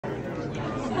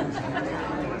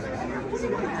All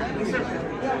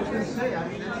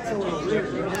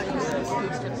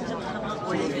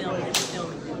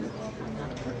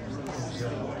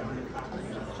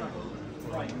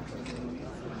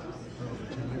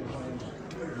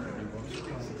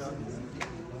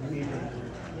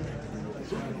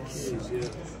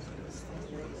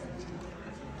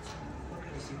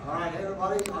right, hey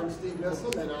everybody, I'm Steve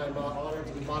Nislam, and I'm honored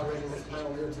to be moderating this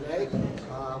panel here today.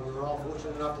 We were all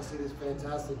fortunate enough to see this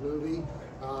fantastic movie,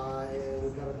 and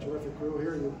we've got a terrific crew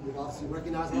here. You've obviously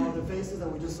recognized a lot of their faces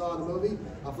that we just saw in the movie.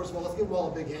 First of all, let's give them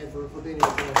all a big hand for being here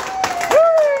today.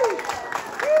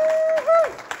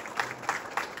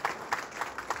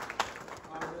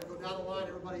 We're going to go down the line.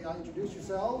 Everybody introduce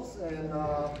yourselves and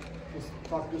just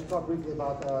talk briefly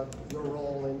about your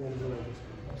role in the movie.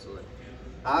 Absolutely.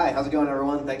 Hi, how's it going,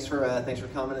 everyone? Thanks for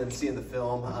coming and seeing the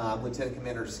film. I'm Lieutenant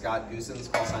Commander Scott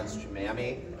Goosens, call signs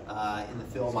Jumami. In the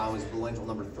film, I was Blue Angel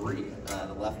number 3,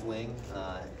 the left wing,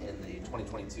 in the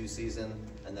 2022 season,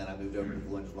 and then I moved over to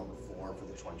Blue Angel number 4 for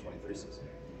the 2023 season.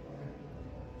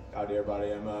 Howdy,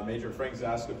 everybody. I'm Major Frank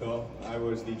Zaskapil. I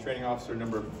was the training officer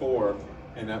number 4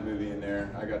 in that movie in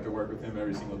there. I got to work with him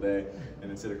every single day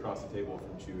and then sit across the table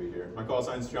from Chewie here. My call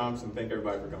sign's Chomps, and thank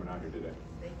everybody for coming out here today.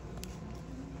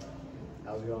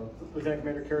 How's it going? Lieutenant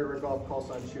Commander Kerry Rickoff, call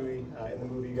sign Chewie. In the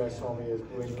movie, you guys saw me as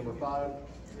Blue Angel number 5,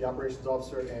 the operations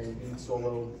officer, and lead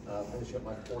solo, finishing up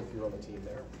my 4th year on the team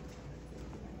there.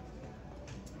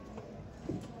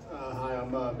 Hi,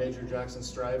 I'm Major Jackson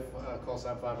Strife, call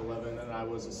sign 511, and I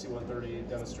was a C-130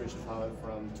 demonstration pilot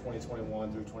from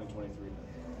 2021 through 2023.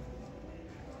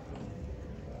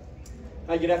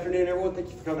 Hi, good afternoon, everyone. Thank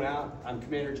you for coming out. I'm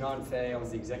Commander John Fay. I was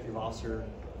the executive officer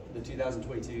of the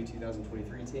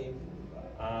 2022-2023 team.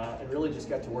 And really just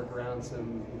got to work around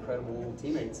some incredible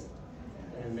teammates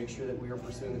and make sure that we were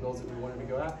pursuing the goals that we wanted to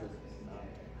go after.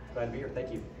 Glad to be here.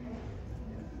 Thank you.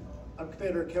 I'm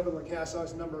Commander Kevin Lacasse. I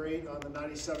was number 8 on the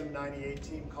 97-98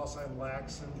 team, call sign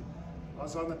Lax, and I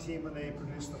was on the team when they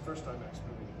produced the first IMAX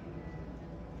movie.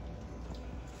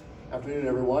 Afternoon,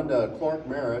 everyone. Clark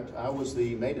Merritt. I was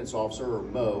the maintenance officer, or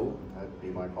Mo, that'd be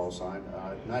my call sign,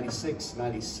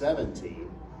 96-97 team,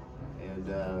 and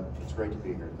it's great to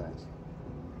be here. Thanks.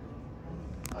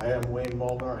 I am Wayne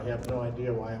Molnar. I have no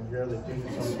idea why I'm here. They gave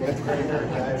me some great-haired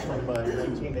guy from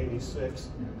 1986.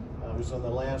 I was on the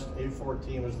last A4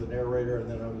 team as the narrator,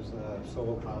 and then I was a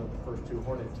solo pilot the first 2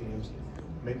 Hornet teams.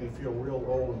 Made me feel real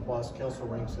old when Boss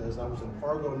Kesselring says I was in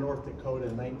Fargo, North Dakota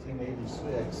in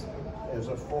 1986 as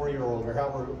a 4-year-old, or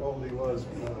however old he was,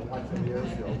 watching the air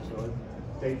show, so it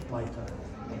dates my time.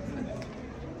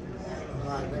 All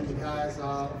right, thank you guys.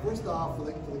 First off, for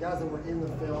the guys that were in the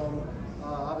film,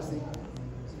 obviously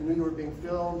you knew you were being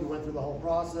filmed, you went through the whole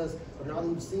process, but now that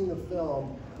you've seen the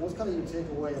film, what's kind of your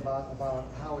takeaway about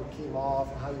how it came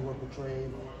off, how you were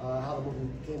portrayed, how the movie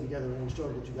came together and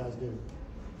showed what you guys did?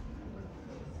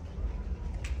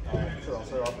 Sure, I'll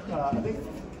start off. I think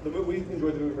we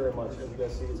enjoyed the movie very much. As you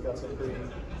guys see, it's got some pretty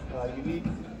unique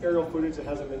aerial footage that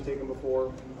hasn't been taken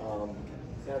before.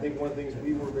 And I think one of the things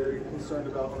we were very concerned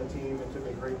about on the team and took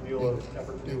a great deal of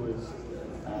effort to do is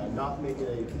not make it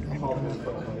a Hollywood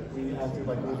film. Like, we acted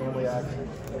like we normally act,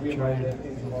 and we invited in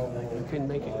things from all over. You couldn't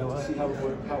make it go up. See how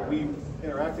we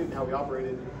interacted and how we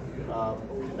operated,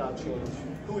 but we did not change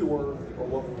who we were or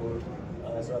what we were.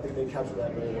 So I think they captured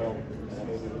that very well.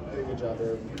 They did a good job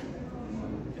there.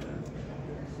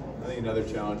 I think another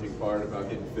challenging part about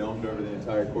getting filmed over the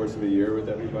entire course of a year with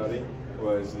everybody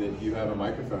was that you have a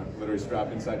microphone literally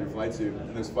strapped inside your flight suit,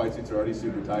 and those flight suits are already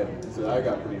super tight, so that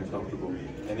got pretty uncomfortable.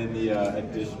 And then the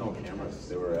additional cameras,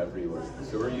 they were everywhere.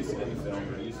 So we're used to getting filmed,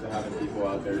 we're used to having people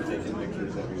out there taking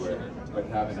pictures everywhere, but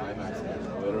having IMAX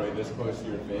camera literally this close to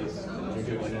your face,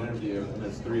 you're doing an interview, and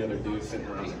there's 3 other dudes sitting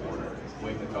around the corner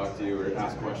waiting to talk to you or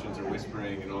ask questions or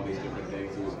whispering and all these different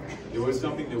things. It was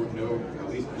something that would know, at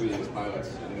least we as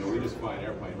pilots, we just fly an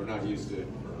airplane, we're not used to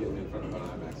getting in front of an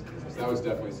IMAX camera. So that was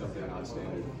definitely something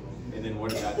non-standard. And then what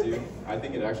did that do? I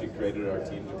think it actually created our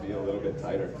team to be a little bit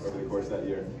tighter over the course of that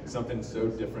year. Something so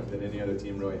different than any other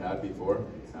team really had before.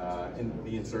 And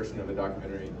the insertion of a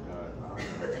documentary,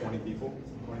 20 people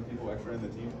extra in the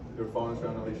team who were following us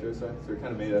around all these show sites. So it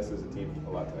kind of made us as a team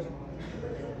a lot tighter.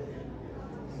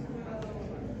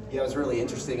 Yeah, it was really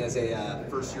interesting as a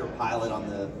first-year pilot on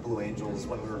the Blue Angels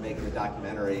when we were making the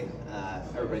documentary.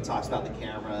 Everybody talks about the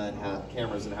camera and how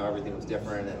cameras and how everything was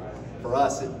different. And for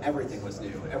us, everything was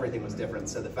new, everything was different.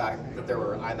 So the fact that there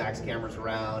were IMAX cameras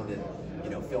around and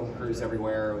film crews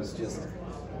everywhere was just,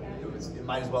 it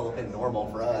might as well have been normal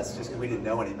for us just because we didn't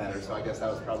know any better. So I guess that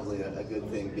was probably a good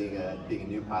thing being a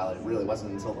new pilot. It really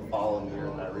wasn't until the following year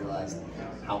that I realized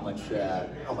how much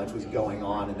was going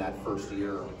on in that first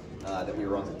year that we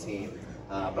were on the team.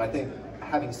 But I think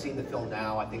having seen the film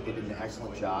now, I think they did an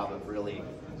excellent job of really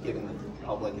giving the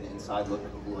public an inside look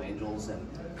at the Blue Angels, and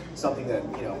something that,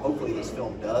 you know, hopefully this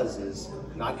film does is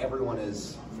not everyone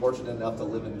is fortunate enough to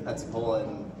live in Pensacola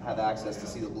and have access to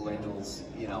see the Blue Angels,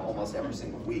 you know, almost every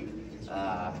single week.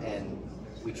 And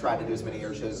we try to do as many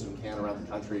air shows as we can around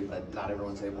the country, but not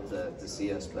everyone's able to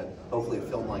see us. But hopefully a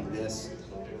film like this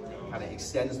kind of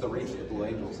extends the reach of the Blue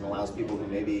Angels and allows people who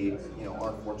maybe, you know,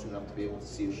 aren't fortunate enough to be able to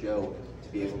see a show to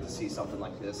be able to see something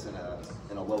like this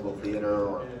in a local theater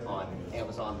or on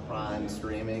Amazon Prime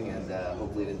streaming, and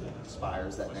hopefully it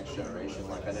inspires that next generation,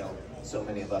 like I know so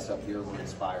many of us up here were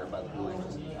inspired by the Blue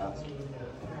Angels in the past.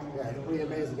 Yeah, it's pretty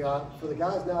amazing. For the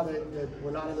guys now that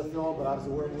we're not in the film, but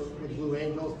obviously we're with Blue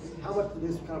Angels, how much did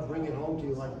this kind of bring it home to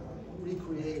you, like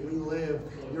recreate, relive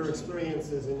your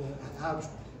experiences, and how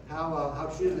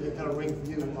true did it kind of ring for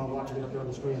you while watching it up there on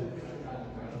the screen?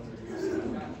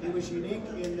 It was unique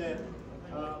in that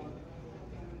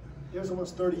it was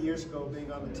almost 30 years ago being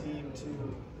on the team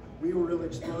we were really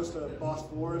exposed to Boss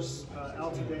Forrest,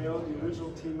 Al Tadeo, the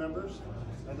original team members,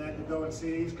 and then to go and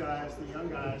see these guys, the young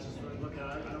guys, just really look at,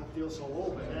 I don't feel so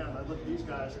old, but man, I look at these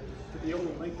guys, to be able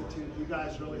to link the two, you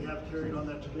guys really have carried on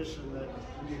that tradition that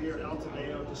when you hear Al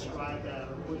Tadeo describe that,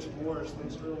 or Butch Morris,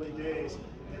 those early days,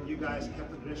 and you guys kept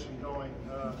the tradition going.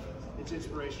 It's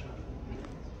inspirational.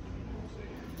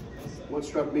 What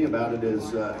struck me about it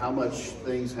is how much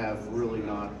things have really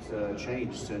not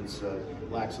changed since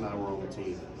Lax and I were on the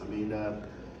team. I mean,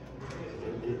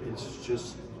 it's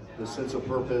just the sense of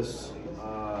purpose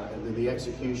and then the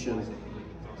execution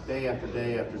day after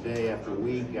day after day after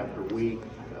week after week.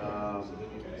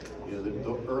 You know,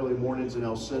 the early mornings in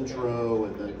El Centro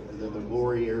and then the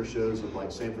glory air shows of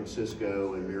like San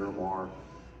Francisco and Miramar.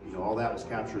 You know, all that was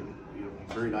captured, you know,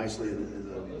 very nicely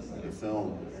in the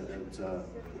film. And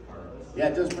yeah,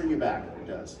 it does bring you back. It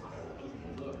does.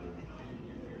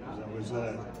 I was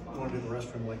going to the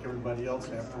restroom like everybody else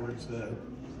afterwards.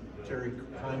 Terry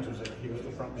Hines was there. He was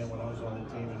the front man when I was on the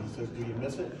team, and he says, "Do you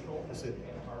miss it?" I said,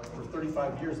 "For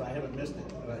 35 years, I haven't missed it,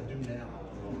 but I do now."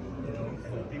 You know,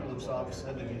 and the people who saw me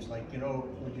said to me, "It's like, you know,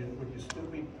 would you still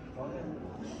be flying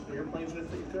the airplanes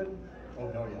if you could?" Oh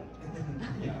no,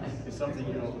 yeah. It's something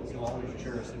you'll always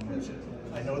cherish and miss it.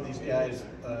 I know these guys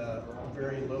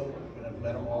very little, but I've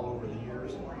met them all over the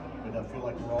years, and I feel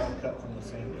like we're all cut from the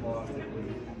same cloth. That we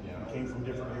came from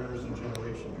different eras and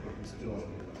generations, but we still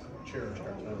cherish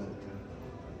our time.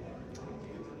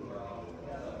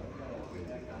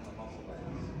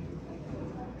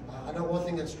 I know one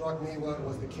thing that struck me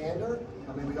was the candor.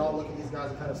 I mean, we all look at these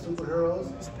guys as kind of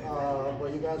superheroes,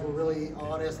 but you guys were really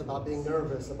honest about being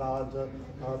nervous, about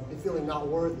feeling not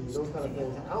worthy, those kind of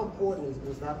things. How important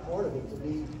is that part of it, to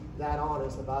be that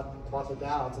honest about the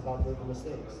doubts, about the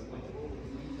mistakes?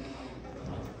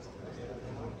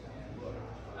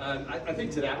 I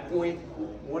think to that point,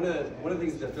 one of the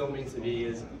things that the film needs to be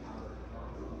is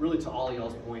really, to all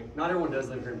y'all's point, not everyone does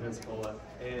live here in Pensacola,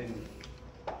 and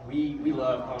we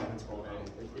love calling Pensacola home.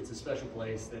 It's a special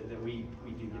place that we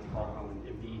do get to call home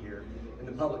and be here, and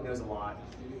the public knows a lot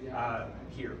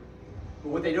here. But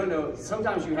what they don't know,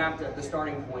 sometimes you have to, the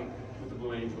starting point with the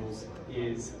Blue Angels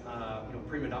is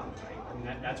prima donna type. I mean,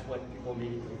 that's what people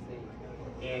immediately think.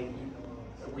 And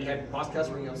we had Boss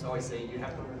Custer always say you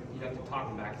have to talk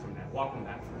them back from that, walk them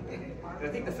back from that. And I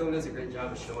think the film does a great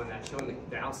job of showing that, showing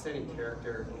the outstanding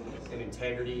character and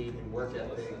integrity and work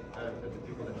ethic of the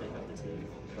people that make up the team,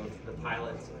 both the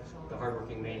pilots, the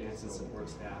hardworking maintenance and support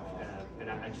staff.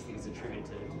 And I just think it's a tribute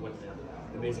to what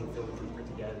the amazing film we put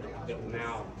together that will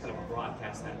now kind of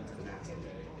broadcast that to the masses.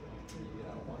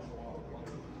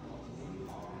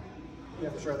 Yeah,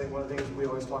 for sure. I think one of the things we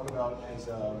always talk about is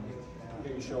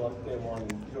you show up day one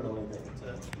and you don't know anything.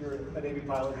 You're a Navy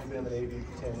pilot who's been in the Navy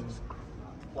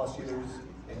 10+ years,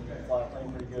 and you can fly a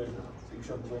plane pretty good. So you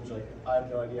show up to the wings, you're like, I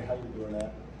have no idea how you're doing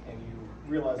that, and you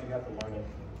realize you have to learn it.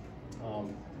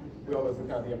 We all go through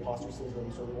kind of the imposter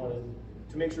syndrome, so we wanted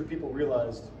to make sure people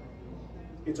realized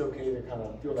it's okay to kind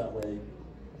of feel that way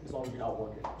as long as you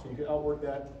outwork it. So you can outwork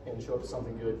that and show up to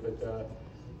something good, but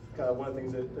kind of one of the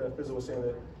things that Fizzle was saying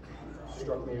that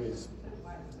struck me is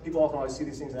people often always see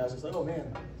these things and ask us, like, oh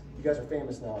man, you guys are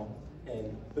famous now.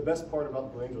 And the best part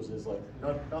about the Blue Angels is, like,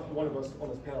 not one of us on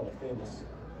this panel are famous.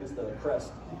 It's the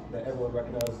crest that everyone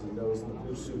recognizes and knows in the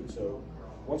blue suit. So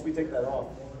once we take that off,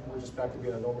 we're just back to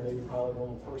being a normal Navy pilot,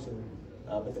 normal person.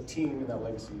 But the team and that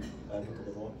legacy get to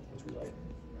live on, which we like.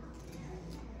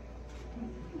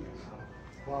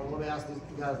 Well, let me ask you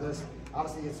guys this.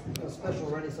 Obviously, it's special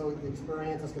already, so the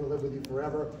experience is going to live with you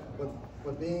forever.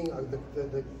 But being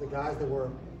the guys that were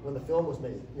when the film was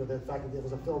made, you know, the fact that it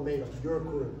was a film made of your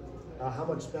crew, how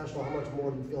much special, how much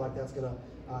more do you feel like that's going to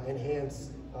enhance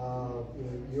you know,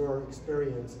 your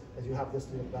experience as you have this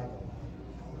to look back on?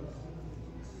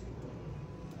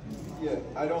 Yeah,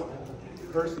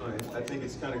 personally, I think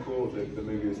it's kind of cool that the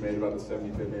movie was made about the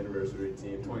 75th anniversary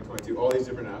team, 2022, all these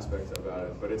different aspects about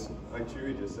it, but it's, like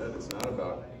Chewy just said, it's not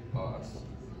about us.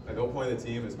 Like, the whole point of the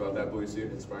team is about that blue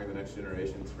suit inspiring the next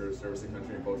generations for service to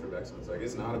country and culture of excellence. Like,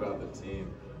 it's not about the team.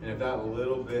 And if that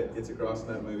little bit gets across in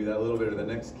that movie, that little bit of the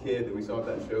next kid that we saw at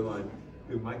that show line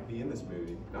who might be in this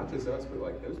movie, not just us, but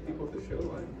like those people at the show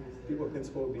line, people at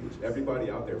Pensacola Beach, everybody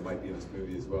out there might be in this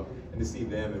movie as well. And to see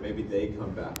them, and maybe they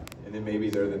come back, and then maybe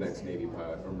they're the next Navy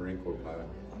pilot or Marine Corps pilot.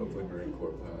 Hopefully Marine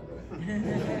Corps pilot, right?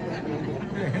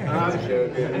 I'm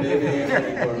joking, maybe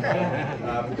Marine Corps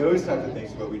pilot. Those type of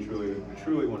things, but we truly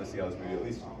want to see how this movie, at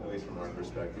least from our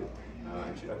perspective.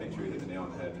 I think Chewy hit the nail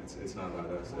on the head. It's not about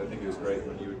us. I think it was great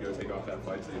when you would go take off that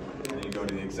flight suit and then you go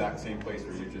to the exact same place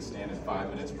where you're just standing 5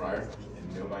 minutes prior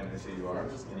and nobody knows who you are,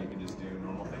 and you can just do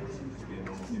normal things, just be a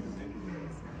normal human being.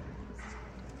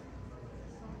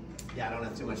 Yeah, I don't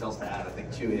have too much else to add. I think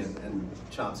Chewy and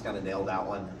Chomp's kind of nailed that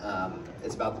one.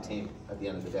 It's about the team at the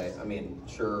end of the day. I mean,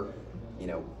 sure, you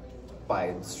know,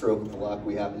 by stroke of luck,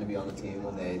 we happened to be on the team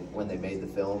when they made the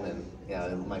film, and you know,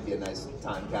 it might be a nice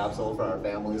time capsule for our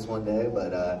families one day.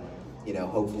 But you know,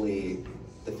 hopefully,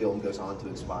 the film goes on to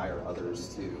inspire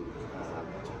others to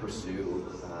pursue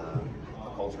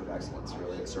a culture of excellence,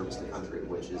 really, in service to the country,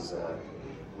 which is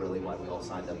really why we all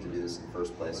signed up to do this in the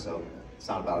first place. So it's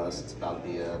not about us; it's about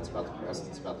the present,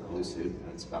 it's about the blue suit,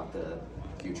 and it's about the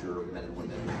future men and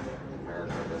women in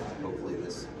America that hopefully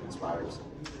this inspires.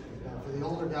 For the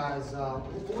older guys,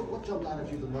 what jumped out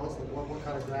at you the most? Like what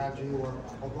kind of grabbed you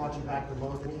or brought you back the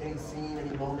most? Any scene,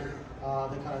 any moment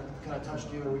that kind of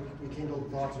touched you and rekindled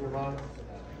thoughts in your mind?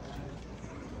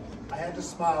 I had to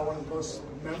smile. One of the most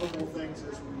memorable things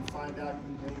is when you find out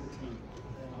you made the team.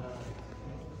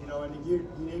 And, you know, and a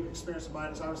unique experience of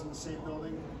mine is I was in the same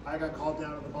building. I got called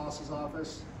down to the boss's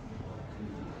office,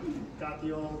 got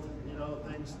the old,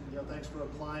 things, thanks for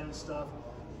applying and stuff.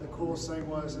 The coolest thing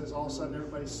was all of a sudden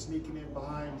everybody's sneaking in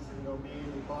behind, me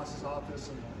in the boss's office,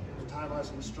 and the time I was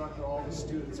an instructor, all the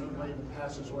students, everybody in the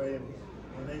passageway, and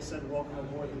when they said welcome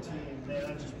aboard the team, man,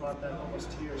 that just brought back almost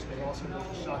tears, because also I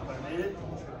was shocked I made it.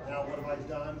 Now what have I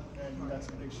done? And that's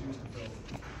some big shoes to fill.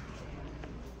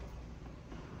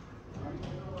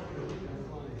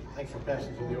 Thanks for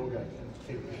passing to the old guy.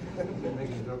 Been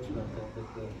making jokes about that,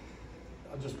 but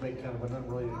I'll just make kind of an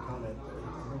unrelated comment.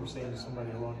 I remember saying to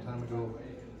somebody a long time ago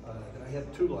that I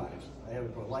had two lives. I had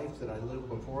a life that I lived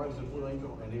before I was a Blue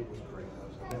Angel, and it was great. I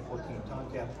was an F-14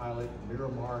 Tomcat pilot in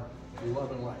Miramar,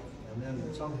 loving life. And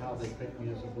then somehow they picked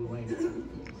me as a Blue Angel.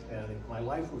 And if my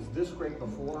life was this great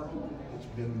before, it's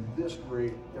been this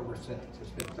great ever since.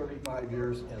 It's been 35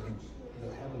 years, and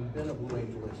having been a Blue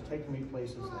Angel, it's taken me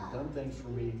places and done things for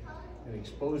me and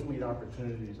exposed me to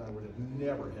opportunities I would have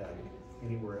never had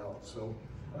anywhere else. So,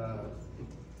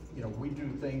 we do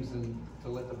things to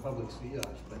let the public see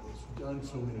us, but it's done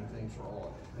so many things for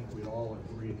all of us. I think we'd all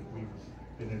agree that we've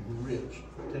been enriched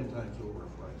 10 times over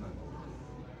for our time.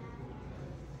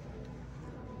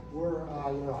 We're,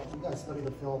 you guys study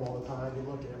the film all the time. You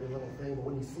look at every little thing, but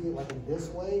when you see it like in this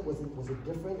way, was it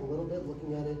different a little bit,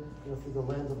 looking at it, through the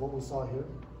lens of what we saw here?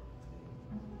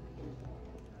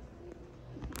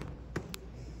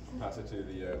 Pass it to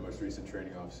the most recent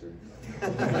training officer.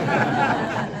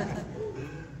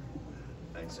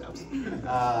 Thanks, James.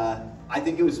 I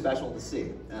think it was special to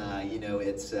see.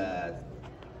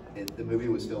 The movie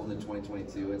was filmed in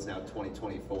 2022. It's now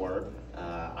 2024.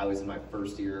 I was in my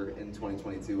first year in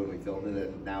 2022 when we filmed it,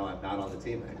 and now I'm not on the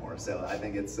team anymore. So I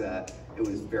think it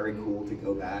was very cool to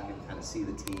go back and kind of see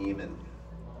the team. And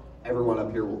everyone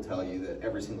up here will tell you that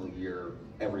every single year,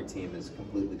 every team is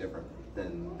completely different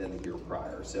than the year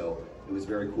prior. So it was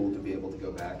very cool to be able to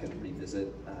go back and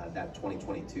revisit that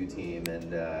 2022 team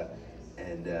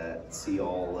and see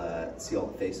all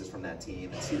the faces from that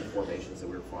team and see the formations that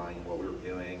we were flying and what we were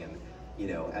doing. And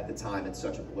at the time, it's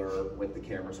such a blur with the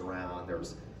cameras around. There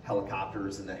was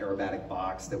helicopters in the aerobatic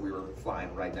box that we were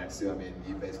flying right next to. I mean,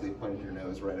 you basically pointed your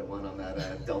nose right at one on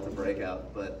that Delta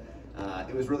breakout. But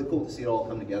it was really cool to see it all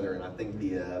come together. And I think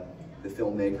the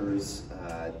filmmakers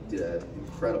did an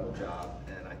incredible job.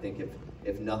 And I think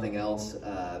if nothing else,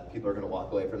 people are going to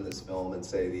walk away from this film and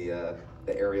say the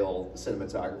aerial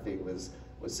cinematography was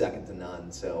second to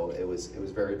none. So it was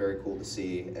very, very cool to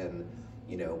see. And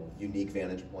unique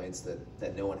vantage points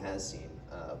that no one has seen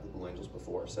of the Blue Angels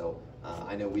before. So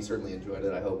I know we certainly enjoyed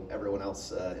it. I hope everyone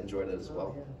else enjoyed it as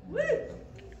well.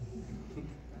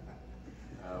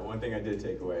 One thing I did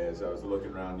take away as I was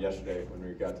looking around yesterday when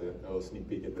we got to a little sneak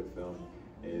peek at the film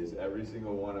is every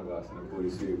single one of us in a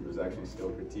blue suit was actually still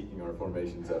critiquing our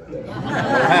formations up there.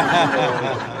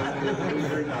 Believe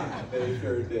it or not, they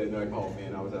sure did. Like, oh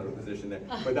man, I was out of position there.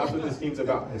 But that's what this team's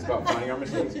about. It's about finding our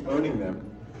mistakes, owning them,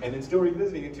 and then still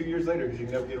revisiting it 2 years later because you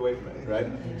can never get away from it, right?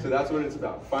 So that's what it's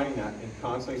about, finding that and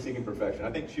constantly seeking perfection.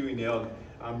 I think Chewy nailed,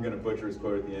 I'm going to butcher his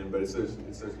quote at the end, but it's those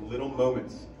little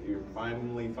moments that you're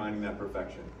finally finding that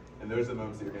perfection. And those are the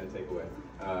moments that you're going to take away.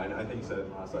 And I think he said it in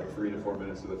the last like 3 to 4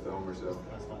 minutes of the film or so.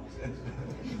 That's fine.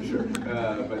 Sure.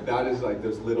 But that is like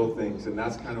those little things, and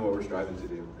that's kind of what we're striving to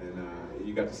do. And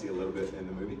you got to see a little bit in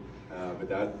the movie, but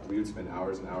that we would spend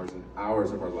hours and hours and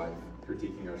hours of our life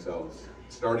critiquing ourselves,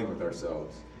 starting with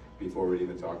ourselves, before we'd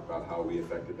even talk about how we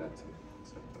affected that team.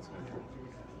 So that's my turn.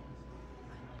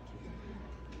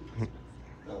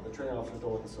 The training officers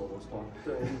don't want the solo stuff.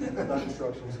 Not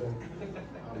instructions, so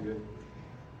I'm good.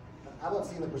 How about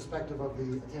seeing the perspective of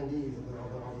the attendees,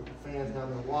 all the fans down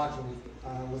there watching?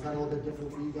 Was that a little bit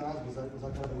different for you guys? Was that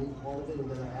kind of a neat part of it, and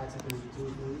then that adds something to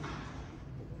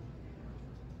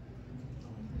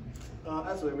it?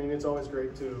 Absolutely. I mean, it's always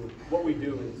great to, what we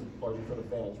do is largely for the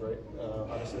fans, right?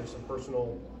 Obviously, there's some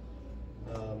personal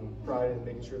pride in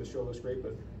making sure the show looks great,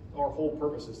 but our whole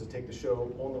purpose is to take the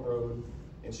show on the road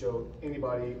and show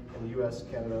anybody in the U.S.,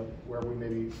 Canada, wherever we may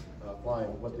be flying,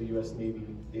 what the U.S. Navy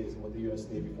is and what the U.S.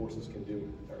 Navy forces can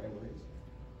do, our Marines.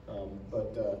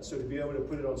 So to be able to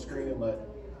put it on screen and let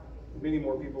many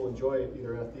more people enjoy it,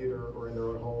 either in a theater or in their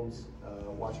own homes,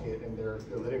 watching it in their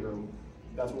living room,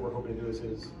 that's what we're hoping to do is,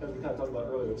 as we kind of talked about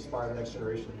earlier, inspire the next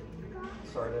generation.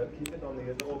 Sorry to keep hitting on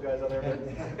the old guys out there,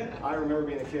 but I remember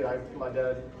being a kid, my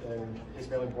dad and his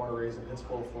family born and raised in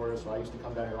Pensacola, Florida, so I used to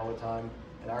come down here all the time.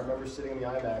 And I remember sitting in the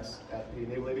IMAX at the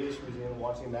Naval Aviation Museum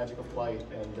watching Magic of Flight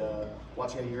and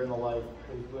watching A Year in the Life,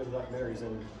 those documentaries.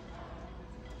 And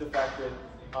the fact that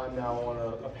I'm now on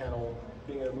a panel,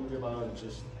 being in a movie of my own, it's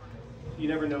just, you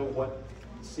never know what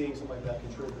seeing something like that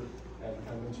can trigger, as I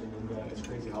kind of mentioned. And it's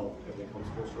crazy how everything comes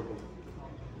full circle.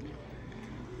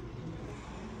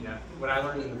 Yeah, what I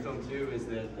learned in the film too is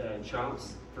that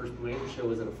Chomp's first Blue Angels show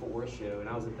was at a Fort Worth show, and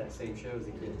I was at that same show as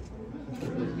a kid.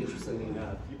 Interestingly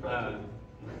enough.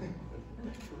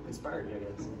 Inspired me, I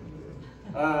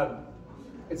guess.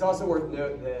 It's also worth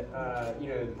noting that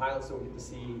the pilots don't get to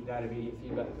see that immediate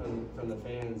feedback from the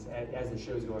fans as the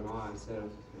show's going on. So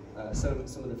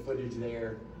some of the footage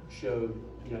there showed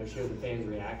the fans'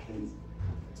 reactions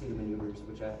to the maneuvers,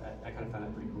 which I kind of find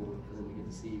that pretty cool for them to get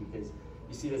to see, because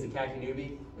you see it as a khaki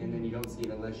newbie, and then you don't see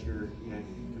it unless you're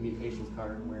communications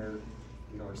cart where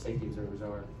our safety observers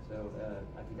are. So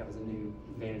I think that was a new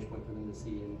vantage point for them to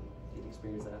see and get to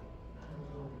experience that.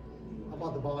 How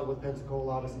about the bond with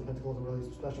Pensacola? Obviously, Pensacola is a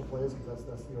really special place because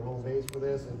that's your home base for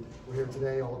this, and we're here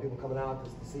today. All the people coming out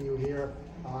just to see you here.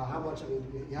 How much? I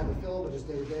mean, you have the film, but just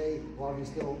day to day, a lot of you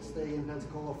still stay in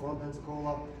Pensacola, from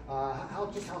Pensacola. How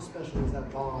special is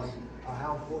that bond?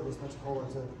 How important is Pensacola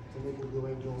to making Blue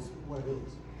Angels what it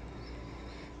is?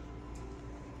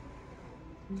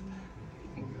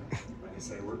 Like I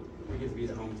say, we get to be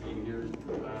the home team here.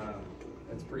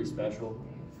 That's pretty special.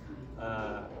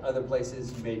 Other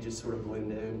places you may just sort of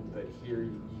blend in, but here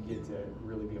you get to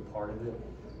really be a part of it.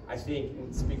 I think,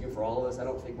 and speaking for all of us, I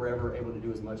don't think we're ever able to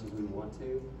do as much as we want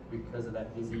to because of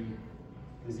that busy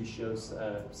show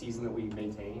season that we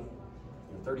maintain.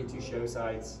 32 show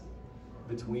sites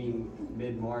between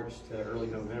mid-March to early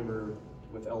November,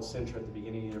 with El Centro at the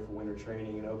beginning of the year for winter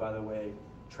training, and oh, by the way,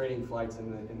 training flights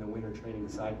in the winter training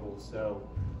cycle. So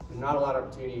there's not a lot of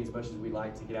opportunity as much as we'd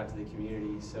like to get out to the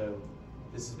community. So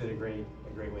this has been a great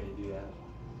way to do that.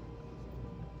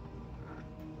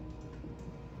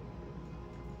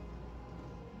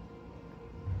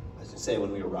 I was just say,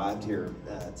 when we arrived here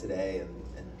today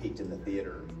and peeked in the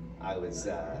theater, I was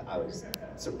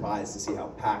surprised to see how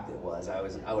packed it was. I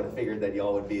would have figured that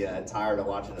y'all would be tired of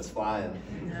watching us flying,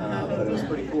 but it was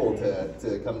pretty cool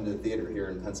to come into the theater here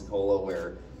in Pensacola,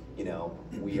 where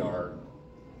we are,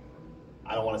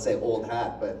 I don't want to say old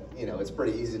hat, but it's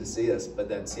pretty easy to see us. But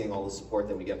then seeing all the support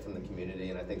that we get from the community,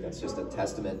 and I think that's just a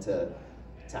testament to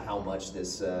how much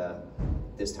this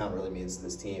town really means to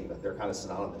this team. But they're kind of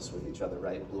synonymous with each other,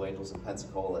 right? Blue Angels and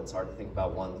Pensacola. It's hard to think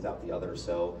about one without the other.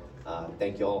 So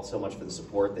thank you all so much for the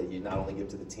support that you not only give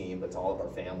to the team, but to all of our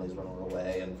families when we're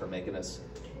away, and for making us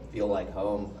feel like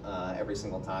home every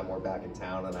single time we're back in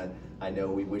town. And I know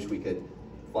we wish we could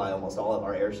fly almost all of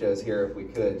our air shows here if we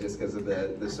could, just because of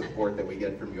the support that we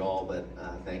get from you all. But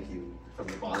thank you from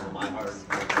the bottom of my heart.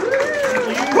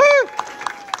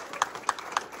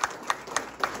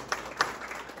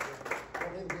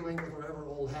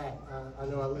 I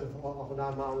know I live off of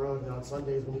 9 Mile Road, and on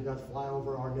Sundays when you guys fly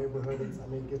over our neighborhood,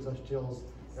 it gives us chills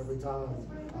every time.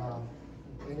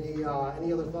 Any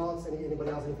other thoughts?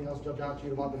 Anybody else? Anything else jumped out to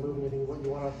you about the movie? Anything what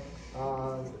you want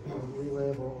to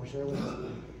relive or share with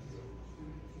us?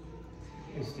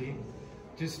 Hey Steve,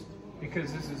 just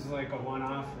because this is like a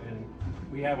one-off, and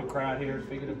we have a crowd here,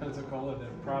 speaking of Pensacola,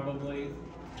 that probably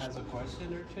has a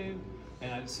question or two,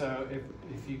 and so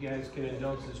if you guys can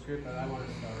indulge this group, I want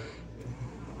to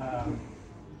start.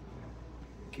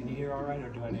 Can you hear all right, or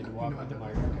do I need to walk with the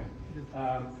mic?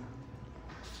 Okay.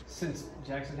 Since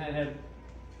Jackson had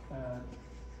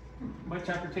much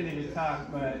opportunity to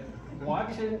talk, but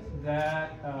watching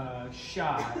that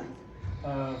shot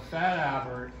of Fat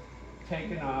Albert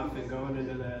taking off and going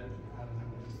into that, I don't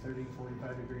know, 30,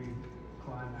 45 degree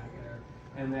climb back there,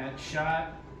 and that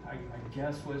shot, I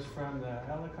guess, was from the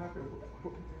helicopter.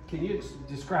 Can you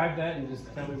describe that and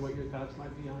just tell me what your thoughts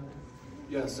might be on that?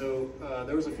 Yeah, so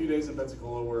there was a few days in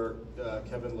Pensacola where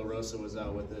Kevin LaRosa was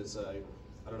out with his, I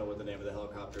don't know what the name of the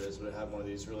helicopter is, but it had one of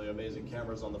these really amazing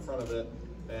cameras on the front of it,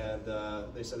 and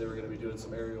they said they were going to be doing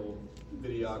some aerial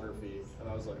videography, and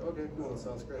I was like, okay, cool, that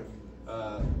sounds great.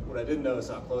 What I didn't know is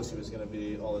how close he was going to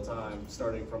be all the time,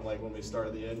 starting from like when we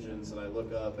started the engines, and I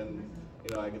look up and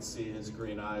I could see his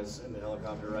green eyes in the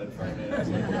helicopter right in front of me. And I was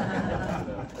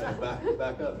like, hey,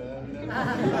 back up, man.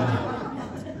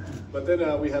 But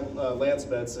then we had Lance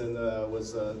Benson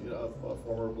was a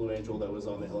former Blue Angel that was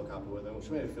on the helicopter with him, which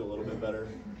made it feel a little bit better.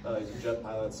 He's a jet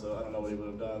pilot, so I don't know what he would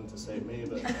have done to save me,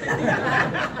 but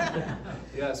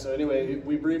yeah. So anyway,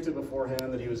 we briefed him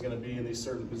beforehand that he was going to be in these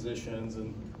certain positions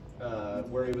and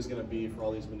where he was going to be for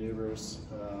all these maneuvers.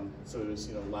 So he was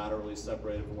laterally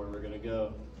separated from where we were going to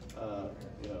go.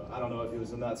 I don't know if he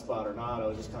was in that spot or not. I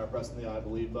was just kind of pressing the I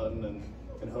believe button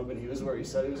and hoping he was where he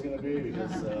said he was going to be,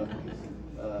 because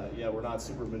yeah, we're not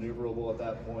super maneuverable at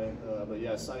that point. But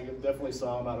yes, I definitely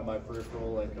saw him out of my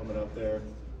peripheral, like coming up there,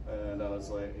 and I was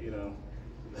like, we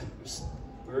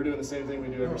were doing the same thing we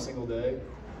do every single day,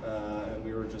 and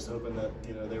we were just hoping that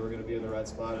they were going to be in the right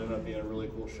spot. It ended up being a really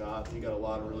cool shot. He got a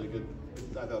lot of really good.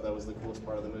 I thought that was the coolest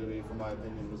part of the movie, from my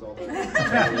opinion, was all that.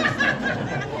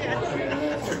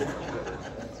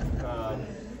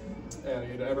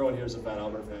 And everyone here is a Fat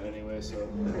Albert fan anyway, so.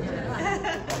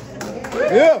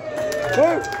 Yeah.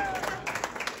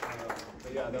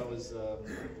 But yeah, that was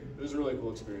it was a really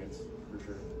cool experience for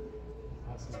sure.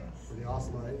 Awesome. Pretty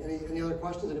awesome. All right. Any other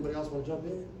questions? Anybody else want to jump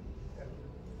in?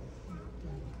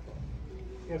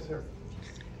 Yes, sir.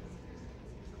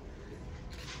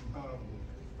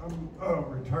 I'm a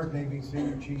retired Navy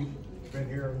senior chief. Been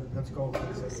here in Pensacola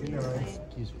since '89.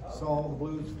 Saw the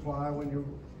Blues fly when you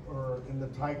were in the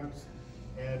Tigers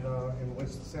and in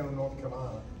Winston-Salem, North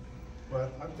Carolina.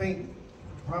 But I think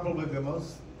probably the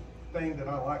most thing that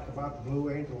I liked about the Blue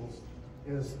Angels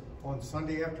is on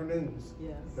Sunday afternoons.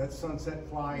 Yes. That sunset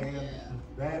fly-in,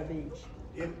 that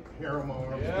it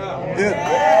Paramount. Yeah.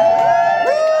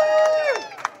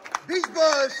 Beach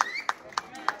Buzz.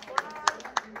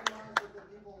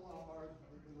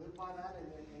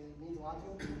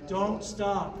 Don't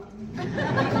stop.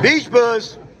 Beach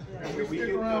Buzz. We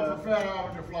stick around for Fat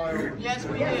Albert to fly over. Yes,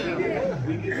 we do.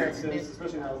 We get that sense,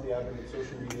 especially now with the advent of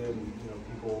social media and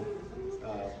people.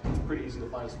 It's pretty easy to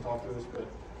find us and talk to us, but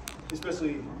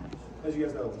especially as you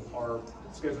guys know, our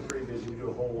schedule's pretty busy. We do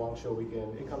a whole long show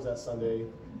weekend. It comes that Sunday,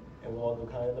 and we'll all go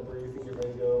kind of in the brief and get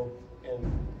ready to go.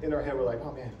 And in our head, we're like,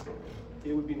 oh man,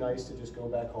 it would be nice to just go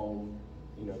back home,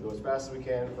 go as fast as we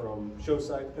can from show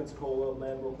site to Pensacola,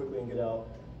 land real quickly and get out.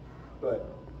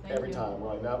 But every time we're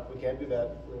like, no, we can't do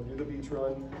that. We're gonna do the beach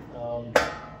run.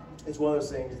 It's one of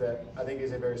those things that I think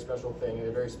is a very special thing and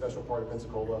a very special part of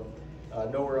Pensacola.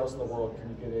 Nowhere else in the world can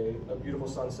you get a beautiful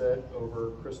sunset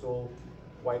over crystal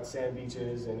white sand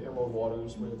beaches and emerald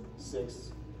waters with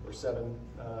 6 or 7,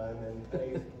 and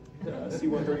then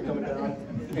C-130 coming down,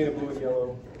 painted blue and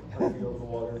yellow, 100 feet over the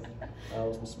water,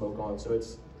 with some smoke on. So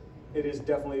it is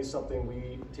definitely something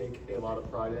we take a lot of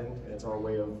pride in, and it's our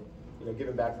way of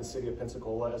giving back to the city of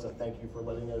Pensacola as a thank you for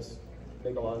letting us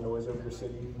make a lot of noise over your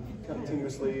city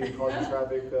continuously and causing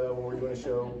traffic when we're doing a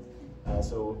show.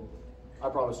 So I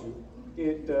promise you,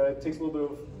 it takes a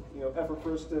little bit of effort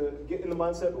for us to get in the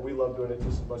mindset, but we love doing it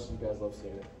just as much as you guys love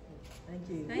seeing it. Thank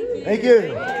you. Thank you. Thank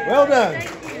you. Well done.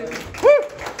 Thank you.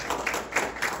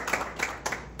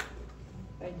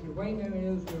 Thank you. Wayne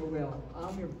knows me real well.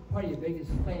 I'm probably your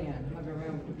biggest fan. I've been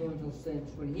around with the Blue Angels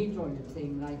since when he joined the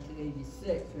team in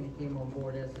 1986 when he came on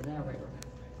board as the narrator.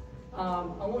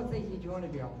 I want to thank each one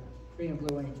of y'all being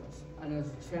Blue Angels. I know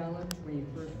it's a challenge when you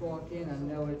first walk in. I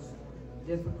know it's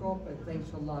difficult, but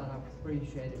thanks a lot. I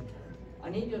appreciate it. I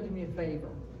need you to do me a favor.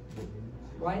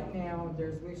 Right now,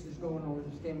 there's mixes going on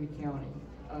with Stanley County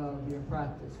of your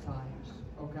practice times,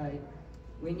 okay?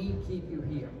 We need to keep you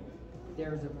here.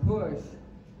 There's a push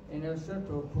in Eau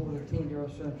Central to pull the team to Eau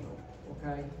Central,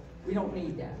 okay? We don't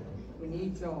need that. We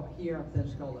need y'all here in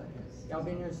Pensacola. Y'all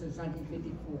been here since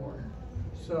 1954.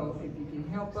 So if you can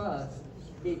help us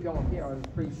keep y'all here, I would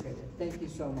appreciate it. Thank you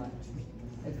so much.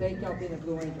 And thank y'all being a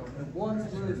Blue Angel. If one's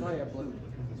blue, it's all blue.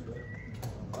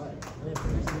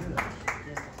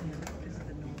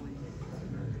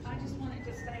 I just wanted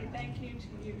to say thank you to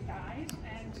you guys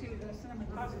and to the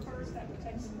cinematographers that were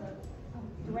taking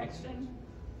the direction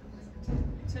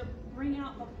to bring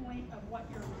out the point of what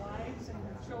your wives and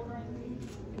your children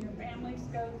and your families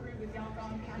go through with y'all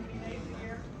gone how many days a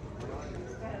year.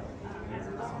 That as a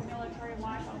former military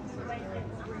wife, I want to thank you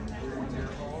for bringing that point.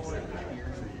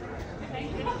 Thank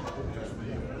you.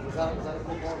 Was that a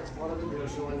big part of it? You were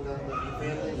showing the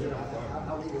families,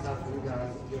 how neat was that for you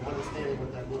guys, understanding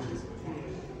what that means?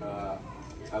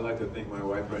 I'd like to thank my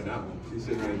wife right now. She's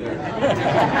sitting right there.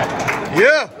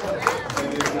 Yeah!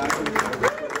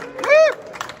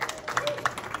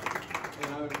 And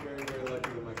I was very, very lucky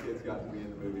that my kids got to be in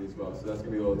the movie as well. So that's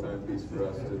going to be a little timepiece for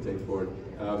us to take forward.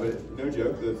 But no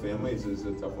joke, the families is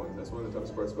a tough one. That's one of the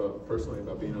toughest parts personally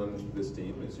about being on this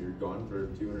team is you're gone for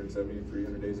 270,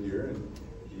 300 days a year, and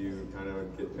you kind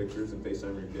of get pictures and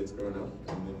FaceTime your kids growing up,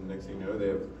 and then the next thing you know, they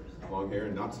have long hair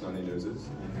and not snotty noses.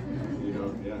 You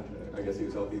know, yeah, I guess he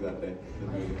was healthy that day in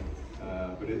the movie.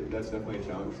 But that's definitely a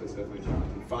challenge. That's definitely a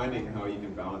challenge. And finding how you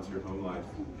can balance your home life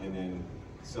and then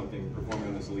performing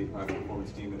on this elite high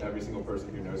performance team that every single person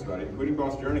here knows about it, including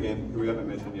Boss Jernigan, who we haven't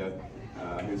mentioned yet,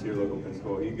 who's here local in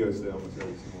Pensacola. He goes to almost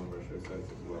every single one of our show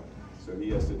sites as well. So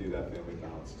he has to do that family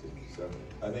balance too. So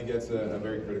I think that's a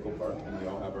very critical part, and we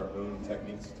all have our own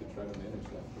techniques to try to manage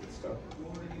that good stuff.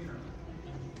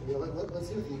 Yeah, let's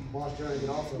see if the Boss Jernigan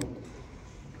also.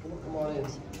 Come on in.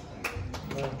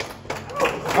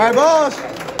 All right, boss.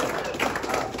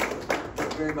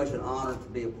 It's very much an honor to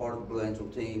be a part of the Blue Angel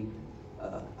team.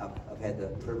 I've had the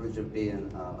privilege of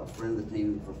being a friend of the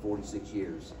team for 46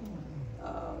 years.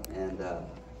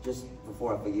 Just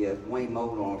before I forget, Wayne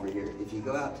Molnar over here, if you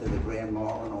go out to the Grand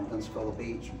Marlin on Pensacola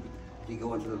Beach, if you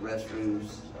go into the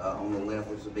restrooms, on the left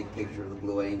there's a big picture of the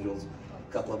Blue Angels,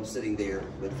 a couple of them sitting there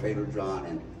with Trader John,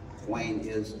 and Wayne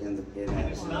is in that.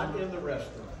 It's not in the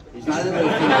restaurant. He's not in the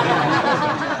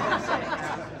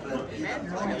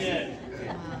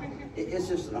It's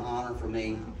just an honor for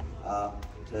me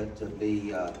to be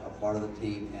a part of the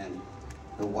team, and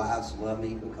the wives love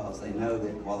me because they know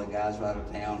that while the guys are out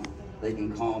of town, they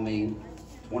can call me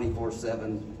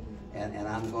 24/7, and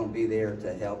I'm going to be there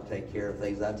to help take care of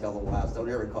things. I tell the wives, don't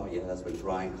ever call your husband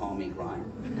crying, call me crying,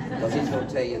 because he's going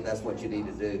to tell you that's what you need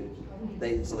to do,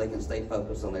 so they can stay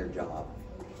focused on their job.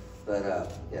 But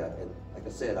yeah, like I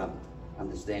said, I'm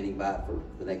just standing by for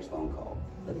the next phone call.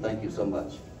 But thank you so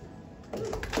much.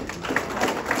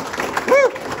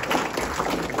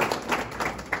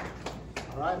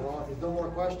 All right, well, if there's no more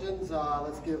questions,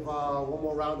 let's give one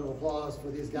more round of applause for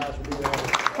these guys for being on.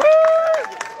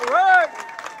 All right.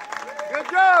 Good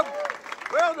job.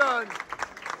 Well done.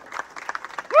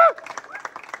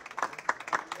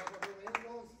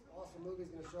 Awesome movie's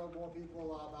going to show more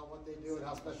people about what they do and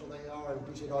how special they are, and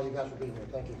appreciate all you guys for being here.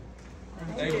 Thank you.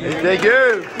 Thank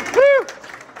you. Woo.